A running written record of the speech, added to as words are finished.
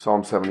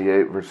Psalm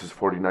 78, verses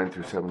 49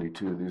 through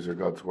 72, these are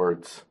God's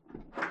words.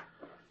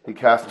 He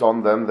cast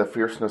on them the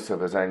fierceness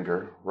of his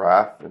anger,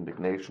 wrath,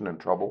 indignation, and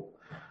trouble.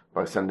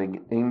 By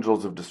sending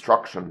angels of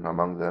destruction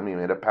among them, he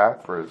made a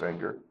path for his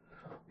anger.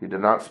 He did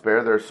not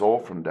spare their soul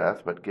from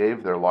death, but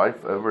gave their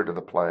life over to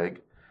the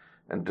plague,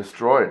 and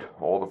destroyed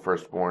all the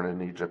firstborn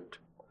in Egypt,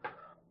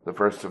 the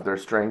first of their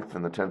strength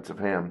in the tents of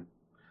Ham.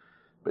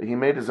 But he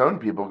made his own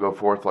people go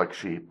forth like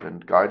sheep,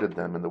 and guided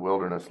them in the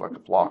wilderness like a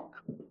flock.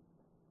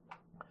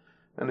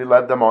 And he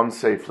led them on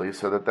safely,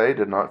 so that they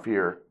did not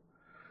fear.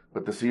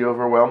 But the sea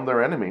overwhelmed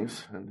their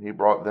enemies, and he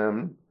brought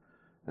them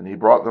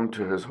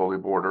to his holy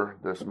border,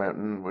 this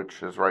mountain which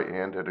his right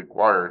hand had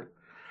acquired.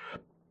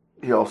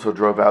 He also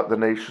drove out the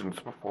nations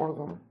before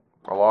them,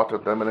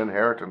 allotted them an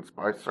inheritance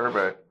by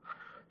survey,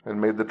 and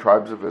made the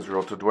tribes of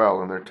Israel to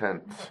dwell in their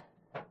tents.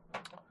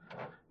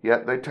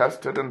 Yet they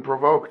tested and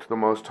provoked the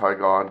Most High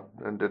God,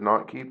 and did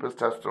not keep his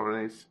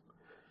testimonies,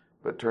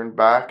 but turned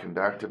back and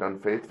acted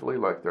unfaithfully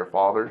like their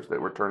fathers. They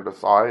were turned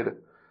aside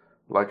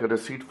like a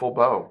deceitful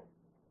bow,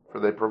 for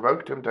they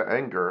provoked him to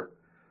anger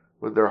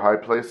with their high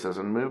places,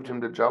 and moved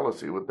him to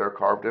jealousy with their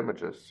carved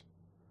images.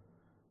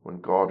 When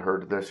God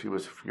heard this, he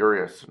was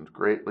furious and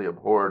greatly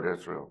abhorred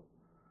Israel,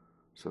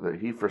 so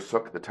that he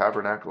forsook the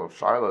tabernacle of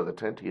Shiloh, the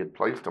tent he had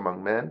placed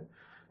among men,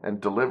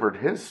 and delivered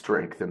his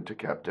strength into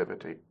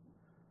captivity,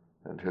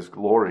 and his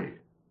glory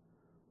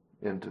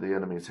into the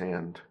enemy's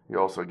hand. He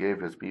also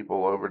gave his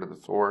people over to the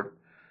sword,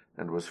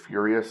 and was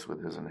furious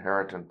with his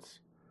inheritance.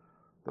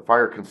 The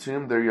fire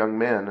consumed their young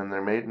men, and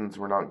their maidens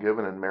were not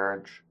given in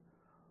marriage.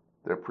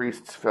 Their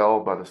priests fell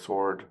by the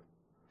sword,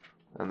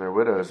 and their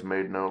widows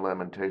made no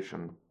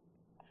lamentation.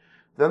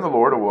 Then the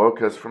Lord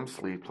awoke as from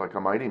sleep, like a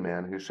mighty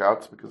man who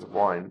shouts because of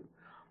wine,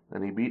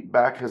 and he beat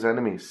back his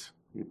enemies.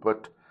 He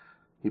put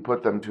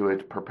them to a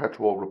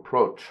perpetual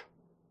reproach.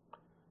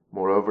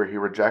 Moreover, he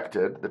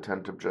rejected the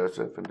tent of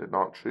Joseph, and did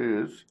not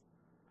choose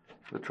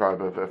the tribe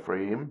of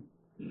Ephraim,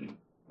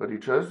 but he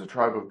chose the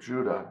tribe of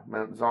Judah,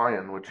 Mount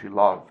Zion, which he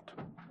loved.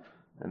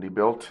 And he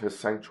built his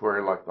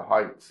sanctuary like the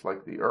heights,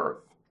 like the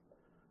earth,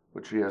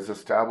 which he has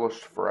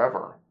established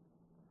forever.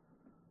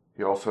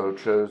 He also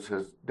chose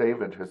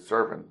David his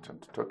servant,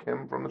 and took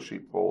him from the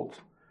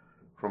sheepfolds,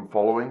 from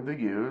following the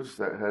ewes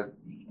that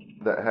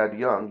had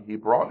young. He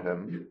brought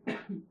him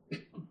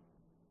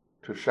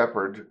to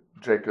shepherd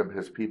Jacob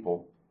his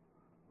people,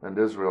 and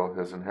Israel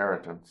his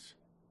inheritance.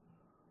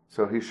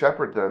 So he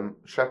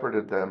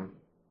shepherded them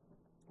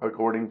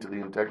according to the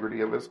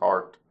integrity of his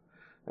heart,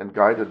 and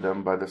guided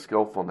them by the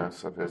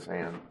skillfulness of his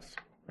hands.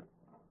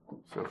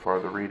 So far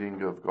the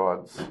reading of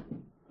God's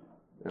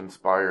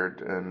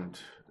inspired and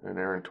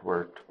inerrant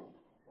word.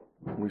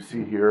 We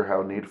see here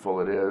how needful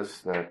it is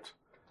that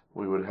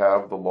we would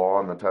have the law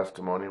and the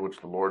testimony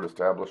which the Lord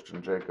established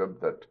in Jacob,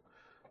 that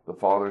the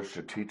fathers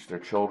should teach their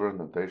children,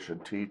 that they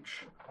should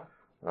teach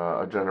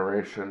a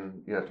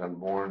generation yet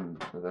unborn,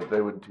 that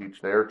they would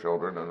teach their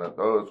children, and that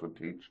those would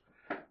teach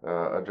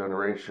a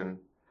generation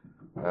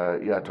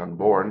yet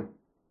unborn.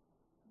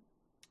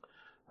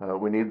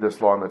 We need this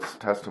law and this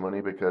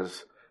testimony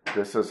because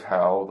this is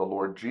how the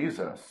Lord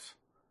Jesus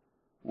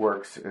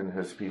works in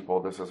his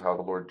people. This is how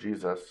the Lord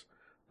Jesus,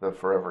 the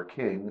forever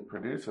King,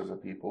 produces a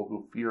people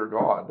who fear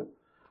God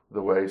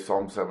the way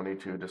Psalm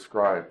 72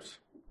 describes.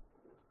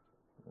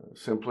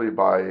 Simply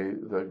by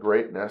the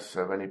greatness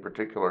of any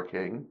particular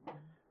king,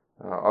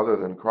 other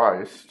than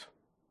Christ,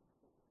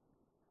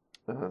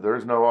 there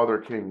is no other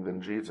king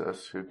than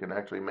Jesus who can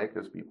actually make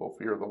his people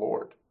fear the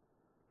Lord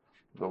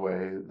the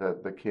way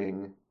that the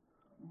king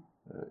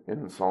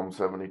in Psalm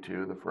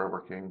 72, the forever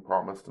king,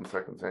 promised in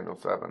 2 Samuel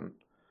 7,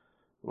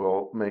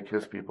 will make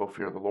his people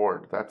fear the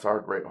Lord. That's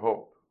our great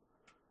hope.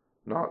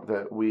 Not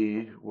that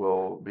we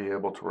will be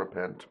able to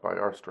repent by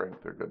our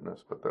strength or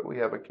goodness, but that we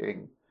have a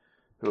king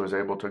who is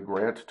able to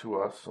grant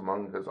to us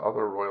among his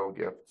other royal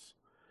gifts,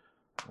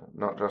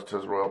 not just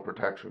his royal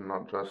protection,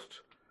 not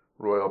just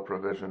royal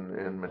provision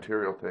in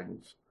material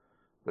things,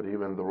 but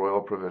even the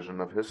royal provision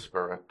of his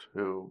Spirit,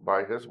 who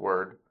by his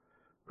word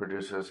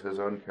produces his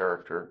own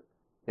character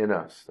in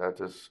us.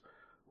 That is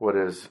what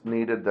is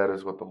needed. That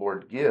is what the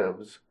Lord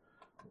gives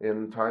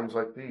in times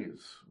like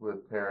these,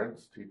 with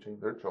parents teaching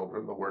their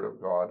children the word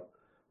of God,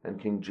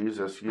 and King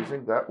Jesus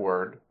using that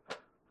word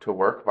to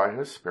work by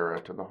his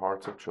Spirit in the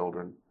hearts of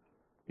children,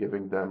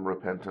 giving them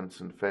repentance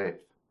and faith.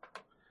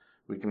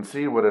 We can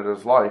see what it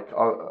is like,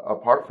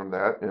 apart from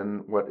that,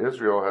 in what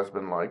Israel has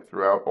been like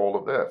throughout all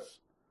of this.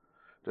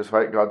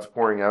 Despite God's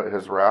pouring out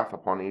his wrath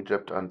upon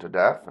Egypt unto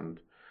death, and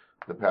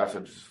the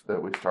passage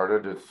that we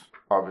started is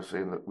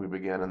obviously that we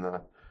began in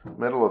the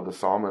middle of the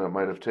psalm, and it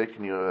might have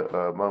taken you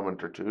a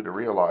moment or two to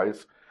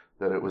realize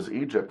that it was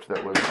Egypt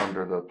that was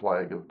under the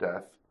plague of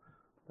death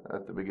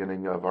at the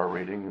beginning of our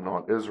reading,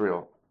 not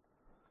Israel.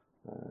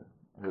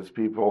 His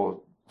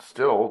people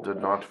still did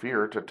not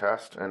fear to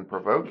test and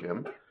provoke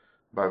him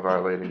by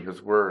violating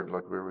his word,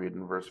 like we read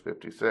in verse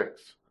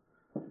 56.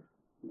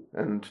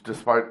 And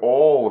despite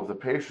all of the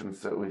patience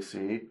that we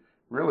see,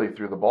 really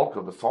through the bulk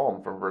of the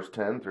psalm from verse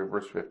 10 through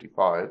verse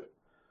 55,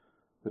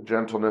 the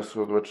gentleness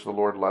with which the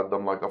Lord led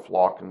them like a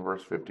flock in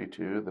verse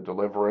 52, the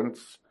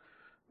deliverance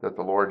that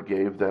the Lord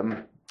gave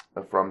them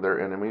from their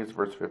enemies,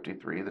 verse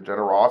 53, the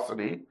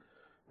generosity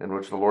in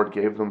which the Lord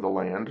gave them the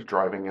land,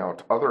 driving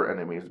out other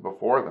enemies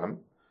before them,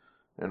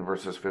 in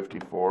verses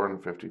 54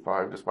 and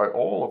 55. Despite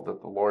all of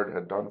that the Lord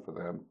had done for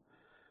them,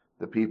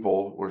 the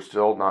people were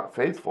still not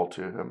faithful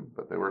to him,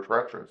 but they were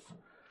treacherous,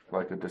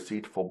 like a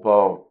deceitful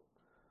bow,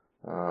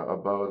 a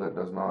bow that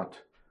does not,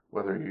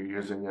 whether you're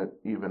using it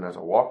even as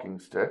a walking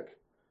stick,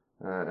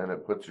 and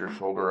it puts your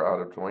shoulder out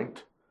of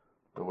joint,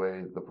 the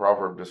way the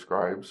proverb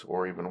describes,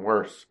 or even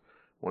worse,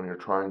 when you're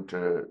trying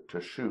to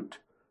shoot,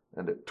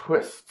 and it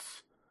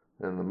twists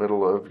in the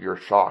middle of your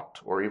shot,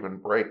 or even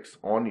breaks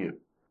on you.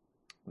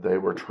 They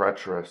were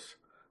treacherous.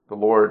 The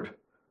Lord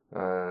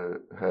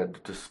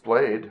had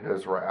displayed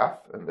his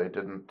wrath, and they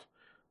didn't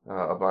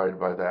abide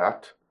by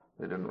that.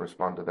 They didn't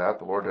respond to that.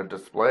 The Lord had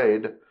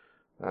displayed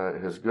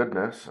his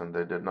goodness, and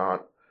they did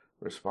not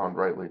respond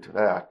rightly to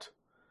that.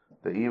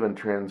 They even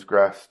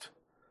transgressed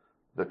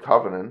the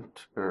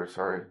commandment.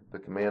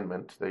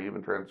 They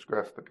even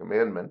transgressed the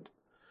commandment,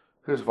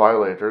 whose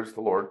violators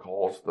the Lord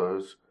calls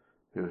those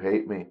who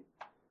hate me.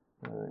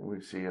 We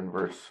see in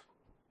verse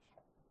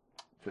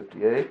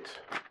 58,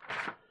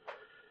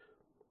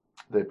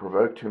 they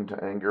provoked him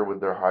to anger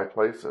with their high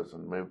places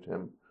and moved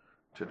him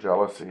to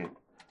jealousy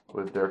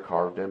with their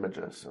carved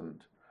images.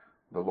 And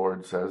the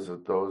Lord says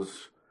that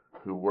those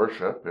who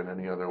worship in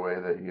any other way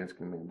that he has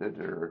commanded,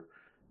 or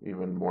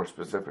even more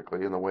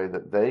specifically in the way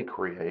that they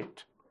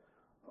create,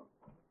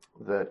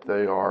 that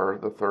they are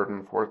the third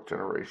and fourth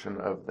generation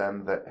of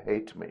them that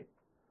hate me.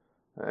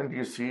 And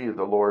you see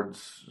the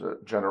Lord's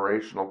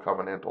generational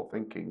covenantal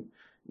thinking,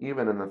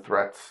 even in the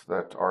threats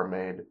that are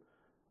made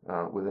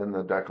within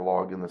the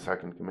Decalogue in the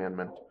second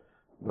commandment,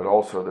 but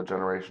also the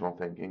generational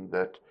thinking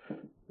that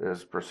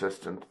is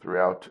persistent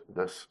throughout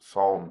this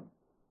psalm.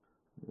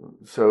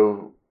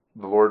 So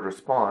the Lord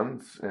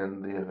responds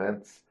in the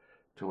events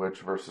to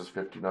which verses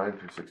 59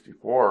 through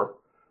 64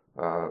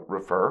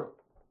 refer.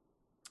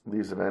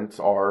 These events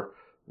are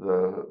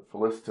the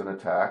Philistine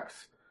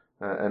attacks,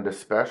 and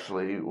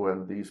especially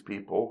when these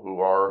people who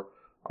are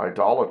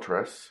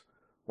idolatrous,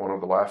 one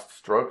of the last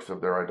strokes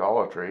of their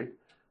idolatry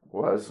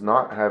was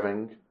not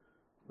having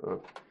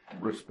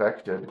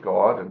respected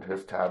God and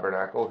his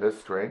tabernacle, his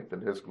strength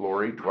and his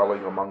glory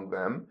dwelling among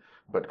them,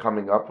 but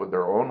coming up with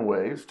their own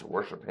ways to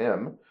worship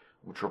him,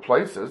 which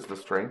replaces the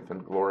strength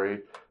and glory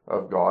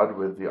of God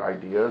with the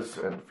ideas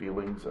and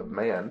feelings of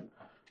man,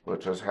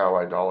 which is how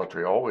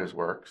idolatry always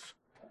works.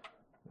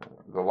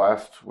 The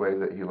last way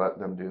that he let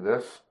them do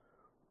this,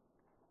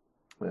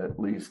 at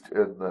least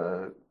in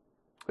the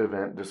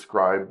event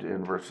described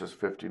in verses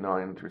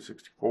 59 through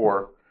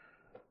 64,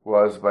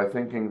 was by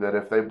thinking that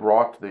if they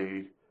brought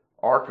the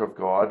ark of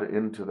God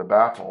into the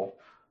battle,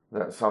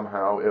 that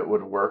somehow it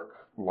would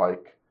work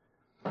like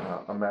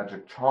a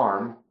magic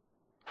charm,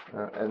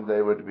 and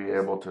they would be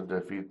able to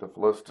defeat the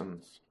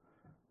Philistines.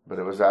 But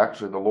it was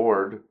actually the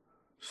Lord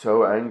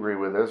so angry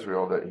with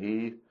Israel that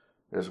he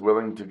is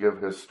willing to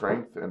give his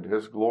strength and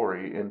his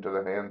glory into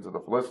the hands of the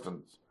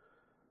Philistines.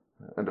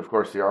 And of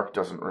course the ark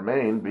doesn't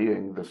remain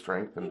being the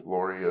strength and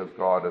glory of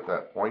God at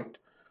that point.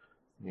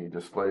 He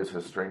displays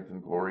his strength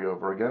and glory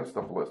over against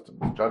the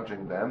Philistines,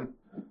 judging them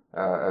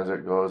as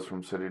it goes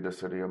from city to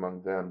city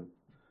among them.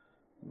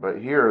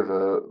 But here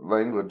the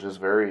language is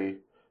very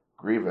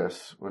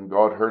grievous. When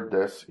God heard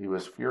this, he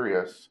was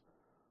furious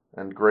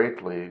and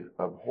greatly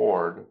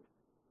abhorred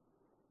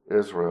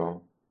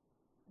Israel.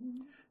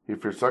 He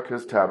forsook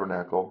his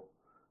tabernacle.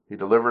 He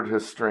delivered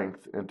his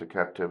strength into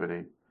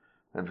captivity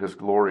and his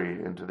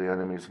glory into the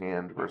enemy's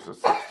hand,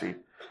 verses 60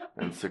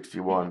 and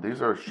 61.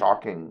 These are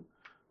shocking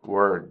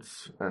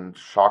words and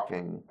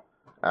shocking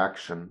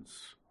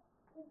actions.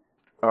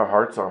 Our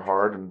hearts are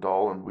hard and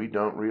dull, and we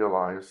don't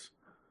realize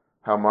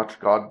how much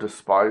God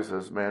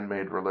despises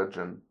man-made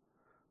religion.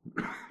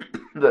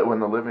 That when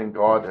the living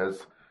God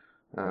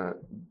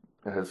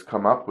has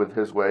come up with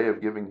his way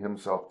of giving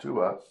himself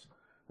to us,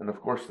 and of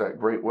course that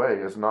great way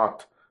is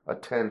not a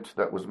tent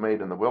that was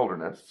made in the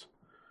wilderness.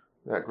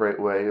 That great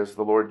way is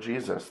the Lord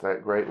Jesus.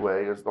 That great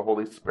way is the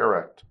Holy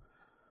Spirit.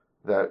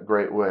 That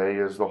great way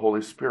is the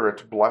Holy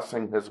Spirit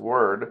blessing his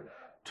word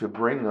to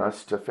bring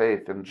us to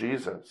faith in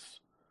Jesus.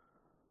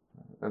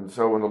 And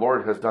so when the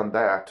Lord has done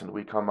that, and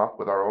we come up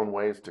with our own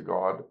ways to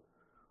God,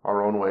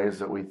 our own ways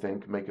that we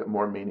think make it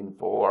more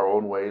meaningful, our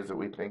own ways that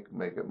we think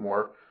make it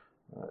more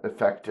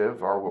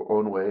effective, our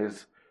own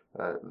ways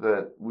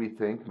that we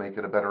think make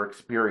it a better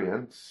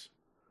experience,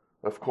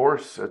 of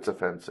course it's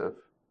offensive.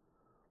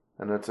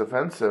 And it's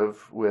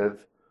offensive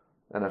with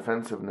an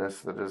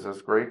offensiveness that is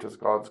as great as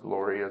God's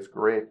glory, as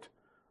great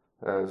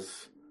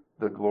as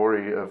the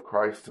glory of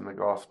Christ in the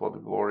gospel, the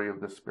glory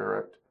of the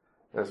Spirit,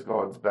 as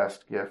God's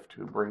best gift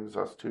who brings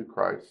us to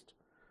Christ.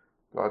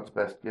 God's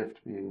best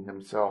gift being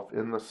himself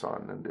in the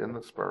Son and in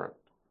the Spirit.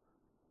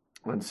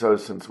 And so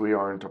since we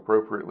aren't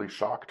appropriately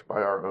shocked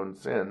by our own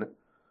sin,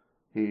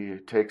 he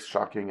takes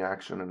shocking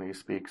action and he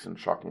speaks in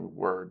shocking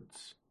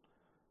words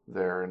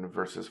there in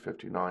verses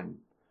 59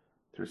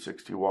 through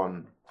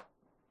 61.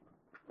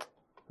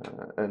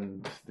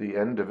 And the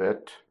end of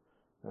it,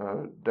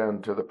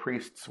 down to the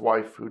priest's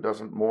wife who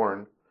doesn't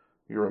mourn.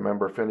 You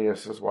remember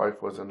Phinehas's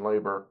wife was in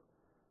labor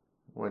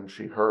when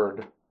she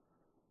heard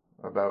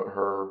about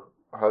her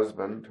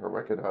husband, her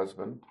wicked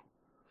husband,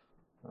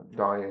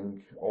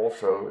 dying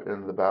also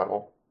in the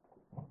battle,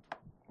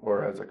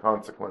 or as a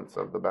consequence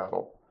of the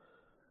battle.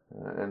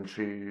 And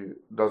she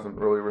doesn't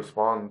really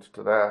respond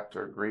to that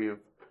or grieve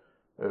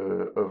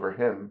over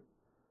him.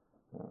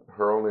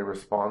 Her only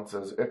response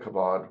is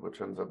Ichabod,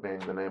 which ends up being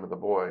the name of the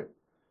boy.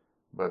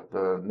 But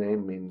the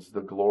name means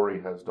the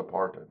glory has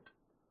departed.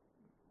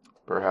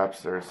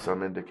 Perhaps there's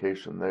some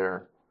indication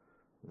there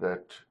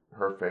that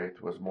her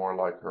faith was more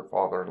like her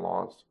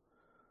father-in-law's,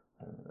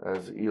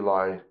 as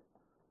Eli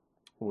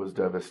was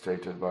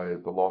devastated by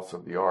the loss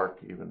of the ark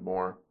even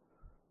more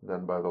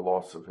than by the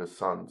loss of his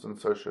sons, and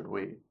so should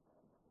we.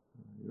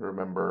 You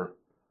remember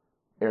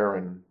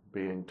Aaron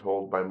being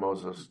told by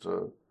Moses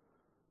to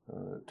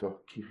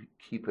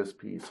keep his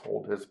peace,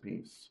 hold his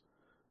peace,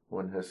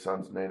 when his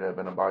sons Nadab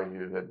and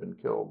Abihu had been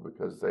killed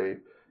because they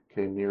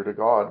came near to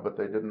God, but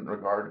they didn't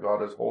regard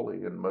God as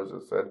holy. And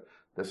Moses said,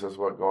 "This is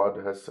what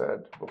God has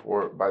said,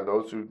 by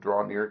those who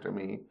draw near to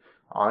me,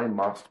 I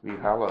must be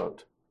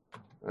hallowed."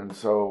 And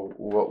so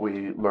what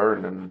we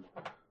learn in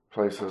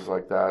places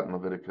like that, in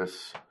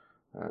Leviticus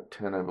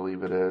 10, I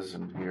believe it is,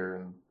 and here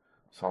in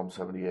Psalm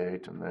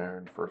 78, and there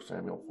in 1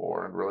 Samuel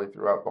 4, and really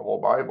throughout the whole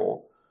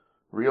Bible,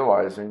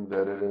 realizing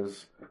that it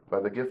is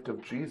by the gift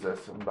of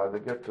Jesus and by the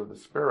gift of the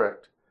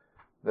Spirit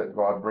that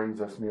God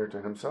brings us near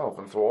to himself.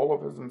 And so all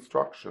of his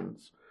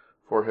instructions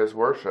for his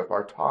worship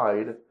are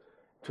tied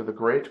to the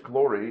great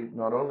glory,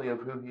 not only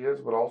of who he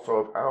is, but also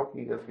of how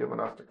he has given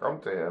us to come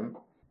to him.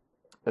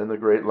 And the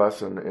great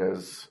lesson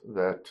is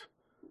that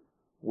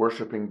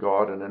worshiping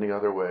God in any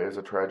other way is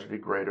a tragedy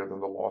greater than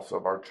the loss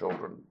of our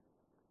children,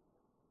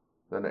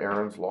 than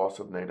Aaron's loss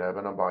of Nadab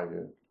and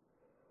Abihu,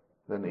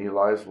 than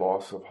Eli's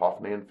loss of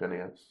Hophni and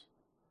Phinehas,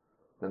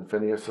 than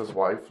Phinehas's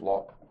wife's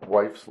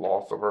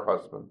loss of her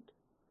husband.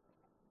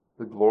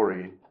 The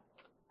glory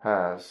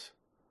has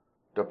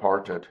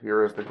departed.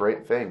 Here is the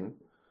great thing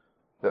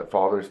that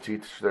fathers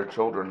teach their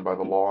children by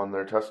the law and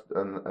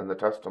the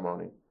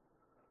testimony.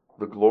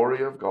 The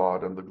glory of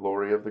God and the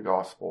glory of the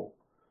gospel,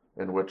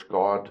 in which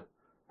God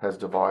has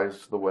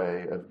devised the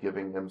way of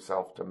giving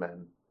himself to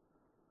men.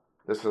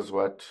 This is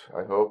what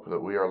I hope that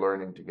we are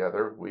learning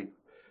together, week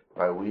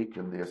by week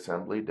in the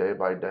assembly, day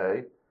by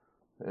day,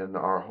 in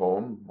our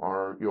home,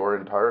 your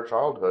entire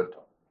childhood,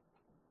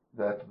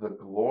 that the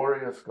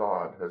glorious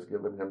God has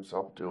given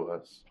himself to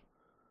us,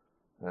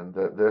 and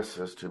that this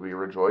is to be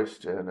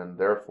rejoiced in, and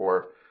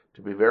therefore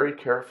to be very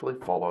carefully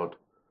followed,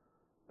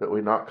 that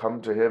we not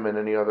come to him in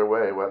any other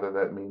way, whether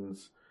that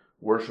means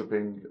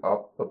worshiping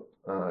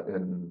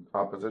in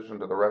opposition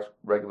to the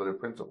regulative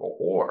principle,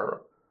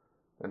 or,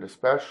 and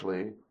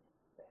especially,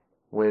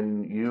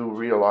 when you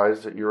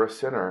realize that you're a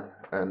sinner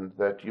and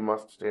that you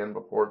must stand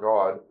before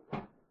God,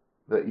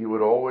 that you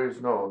would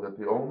always know that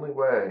the only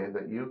way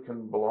that you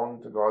can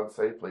belong to God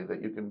safely,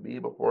 that you can be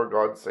before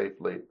God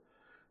safely,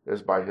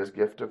 is by his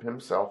gift of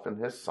himself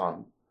and his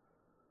Son,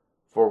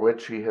 for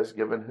which he has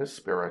given his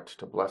Spirit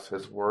to bless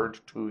his word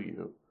to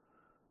you,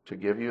 to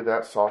give you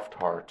that soft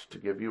heart, to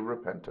give you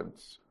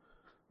repentance,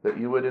 that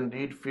you would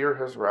indeed fear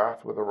his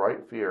wrath with a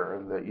right fear,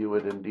 and that you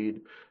would indeed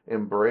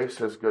embrace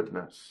his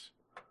goodness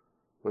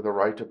with a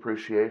right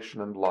appreciation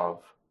and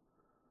love,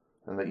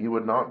 and that you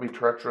would not be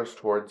treacherous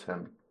towards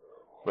him,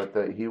 but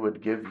that he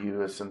would give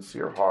you a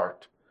sincere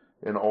heart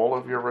in all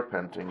of your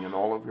repenting, in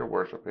all of your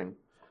worshiping,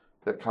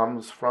 that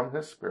comes from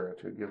his Spirit,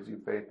 who gives you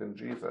faith in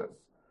Jesus,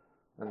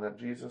 and that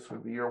Jesus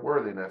would be your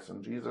worthiness,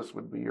 and Jesus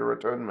would be your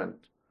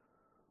atonement,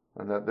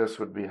 and that this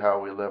would be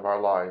how we live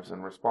our lives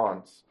in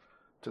response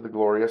to the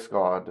glorious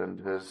God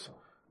and his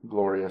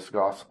glorious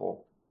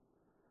gospel.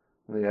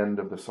 The end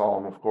of the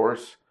psalm, of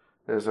course,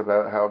 is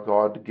about how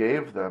God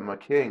gave them a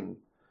king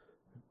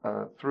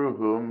through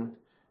whom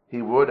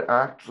he would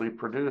actually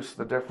produce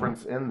the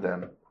difference in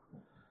them.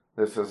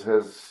 This is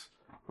his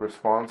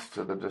response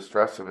to the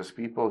distress of his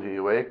people. He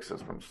awakes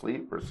as from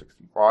sleep, verse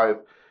 65.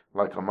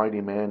 Like a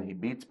mighty man, he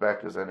beats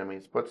back his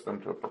enemies, puts them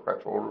to a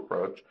perpetual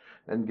reproach,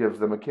 and gives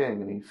them a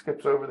king. And he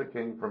skips over the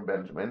king from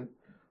Benjamin.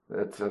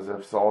 It's as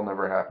if Saul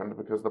never happened,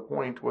 because the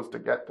point was to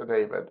get to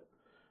David.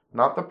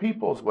 Not the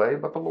people's way,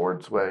 but the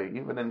Lord's way,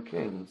 even in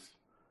kings.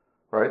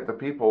 Right? The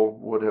people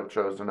would have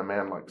chosen a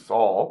man like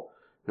Saul,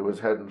 who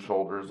was head and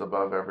shoulders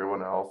above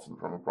everyone else and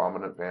from a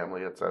prominent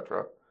family,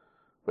 etc.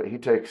 But he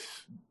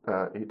takes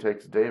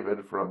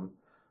David from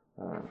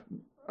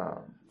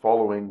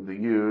following the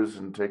ewes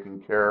and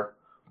taking care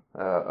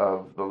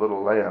of the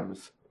little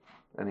lambs,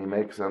 and he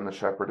makes them the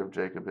shepherd of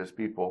Jacob, his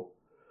people.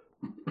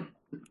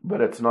 But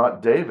it's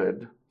not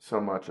David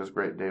so much as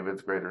great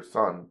David's greater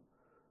son.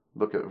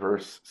 Look at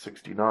verse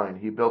 69.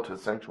 He built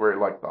his sanctuary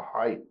like the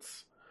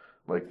heights,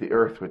 like the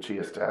earth which he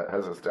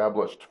has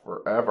established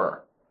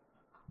forever.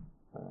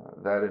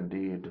 That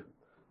indeed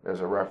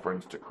is a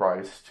reference to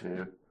Christ,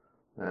 who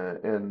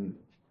in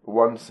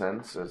one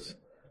sense is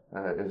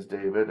is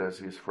David, as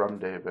he's from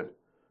David.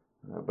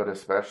 But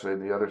especially in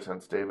the other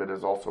sense, David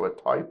is also a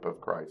type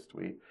of Christ.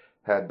 We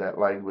had that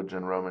language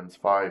in Romans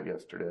 5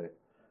 yesterday,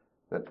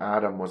 that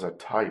Adam was a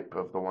type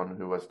of the one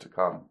who was to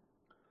come.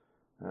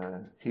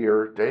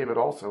 Here, David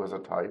also is a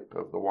type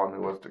of the one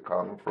who was to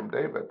come from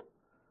David.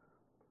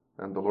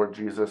 And the Lord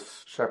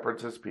Jesus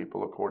shepherds his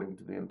people according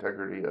to the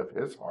integrity of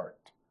his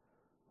heart,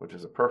 which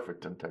is a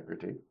perfect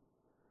integrity.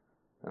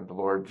 And the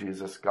Lord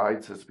Jesus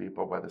guides his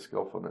people by the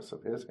skillfulness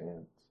of his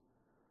hands,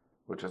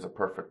 which is a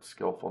perfect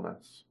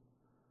skillfulness.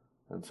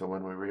 And so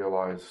when we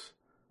realize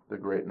the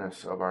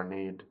greatness of our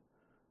need,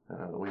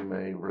 we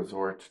may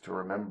resort to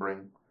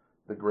remembering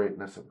the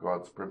greatness of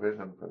God's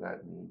provision for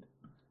that need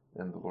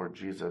in the Lord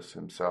Jesus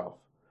himself.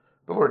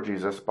 The Lord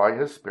Jesus, by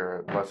his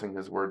Spirit, blessing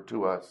his word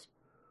to us,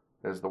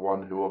 is the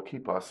one who will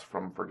keep us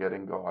from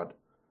forgetting God,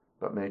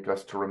 but make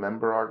us to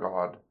remember our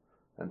God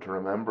and to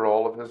remember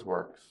all of his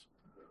works,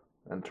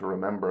 and to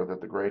remember that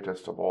the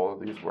greatest of all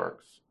of these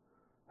works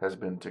has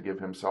been to give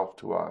himself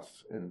to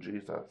us in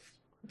Jesus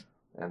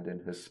and in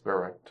his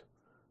Spirit,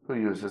 who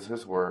uses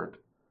his word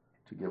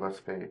to give us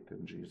faith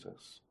in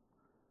Jesus.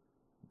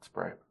 Let's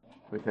pray.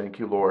 We thank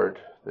you, Lord,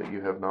 that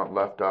you have not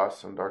left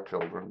us and our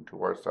children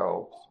to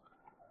ourselves,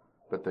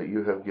 but that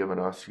you have given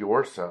us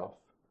yourself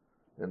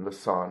in the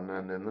Son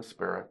and in the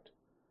Spirit,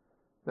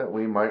 that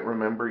we might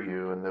remember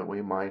you and that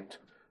we might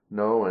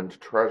know and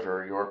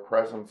treasure your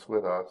presence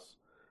with us,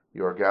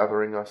 your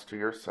gathering us to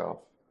yourself,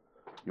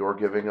 your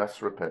giving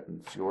us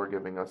repentance, your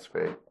giving us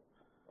faith.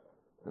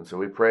 And so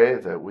we pray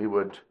that we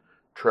would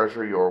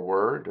treasure your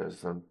word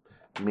as the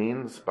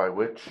means by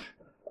which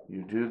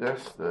you do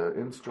this, the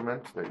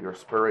instrument that your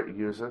Spirit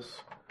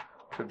uses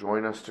to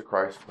join us to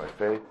Christ by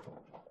faith.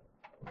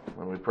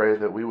 And we pray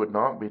that we would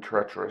not be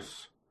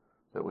treacherous,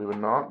 that we would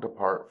not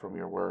depart from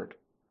your word,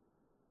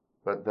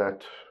 but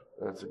that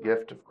as a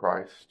gift of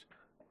Christ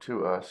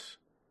to us,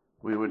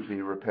 we would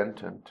be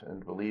repentant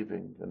and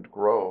believing and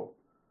grow,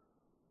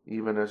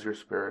 even as your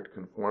Spirit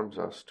conforms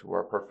us to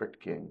our perfect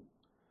King,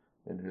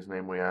 in whose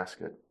name we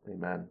ask it.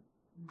 Amen.